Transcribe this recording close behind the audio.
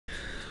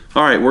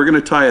All right, we're going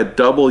to tie a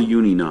double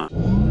uni knot.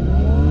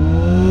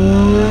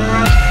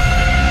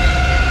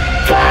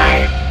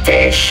 Fly,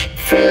 fish,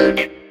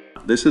 food.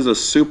 This is a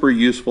super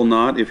useful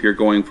knot if you're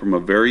going from a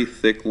very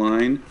thick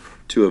line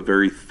to a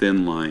very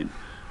thin line,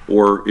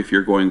 or if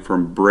you're going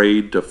from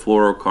braid to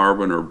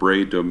fluorocarbon or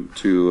braid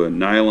to a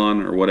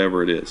nylon or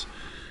whatever it is.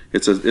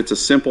 It's a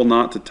simple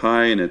knot to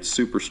tie, and it's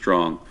super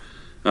strong.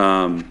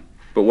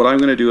 But what I'm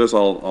going to do is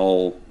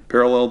I'll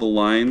parallel the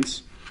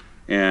lines,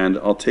 and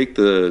I'll take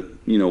the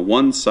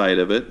one side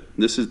of it.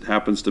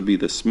 Happens to be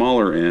the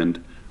smaller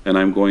end, and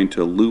I'm going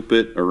to loop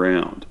it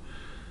around.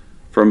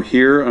 From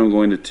here, I'm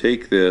going to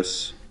take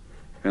this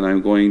and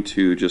I'm going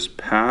to just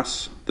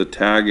pass the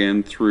tag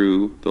end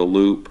through the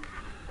loop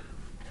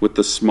with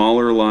the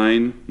smaller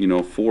line,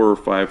 4 or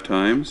 5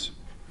 times.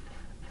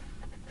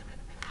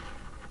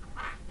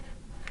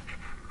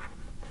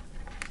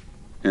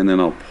 And then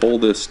I'll pull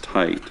this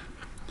tight.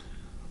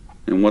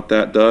 And what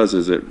that does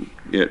is it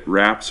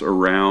wraps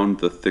around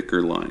the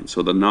thicker line.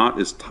 So the knot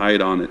is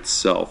tied on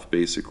itself,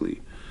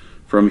 basically.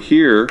 From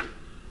here,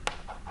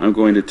 I'm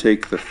going to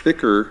take the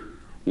thicker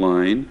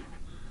line,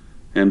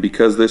 and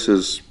because this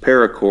is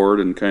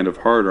paracord and kind of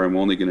harder, I'm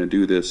only going to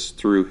do this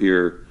through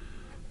here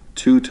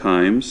 2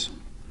 times,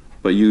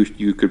 but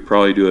you could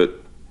probably do it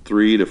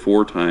 3 to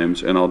 4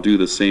 times, and I'll do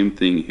the same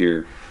thing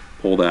here.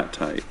 Pull that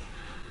tight.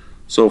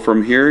 So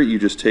from here, you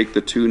just take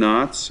the 2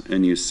 knots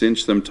and you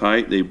cinch them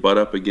tight. They butt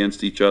up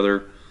against each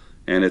other,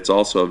 and it's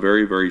also a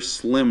very, very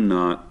slim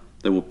knot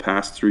that will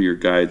pass through your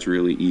guides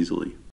really easily.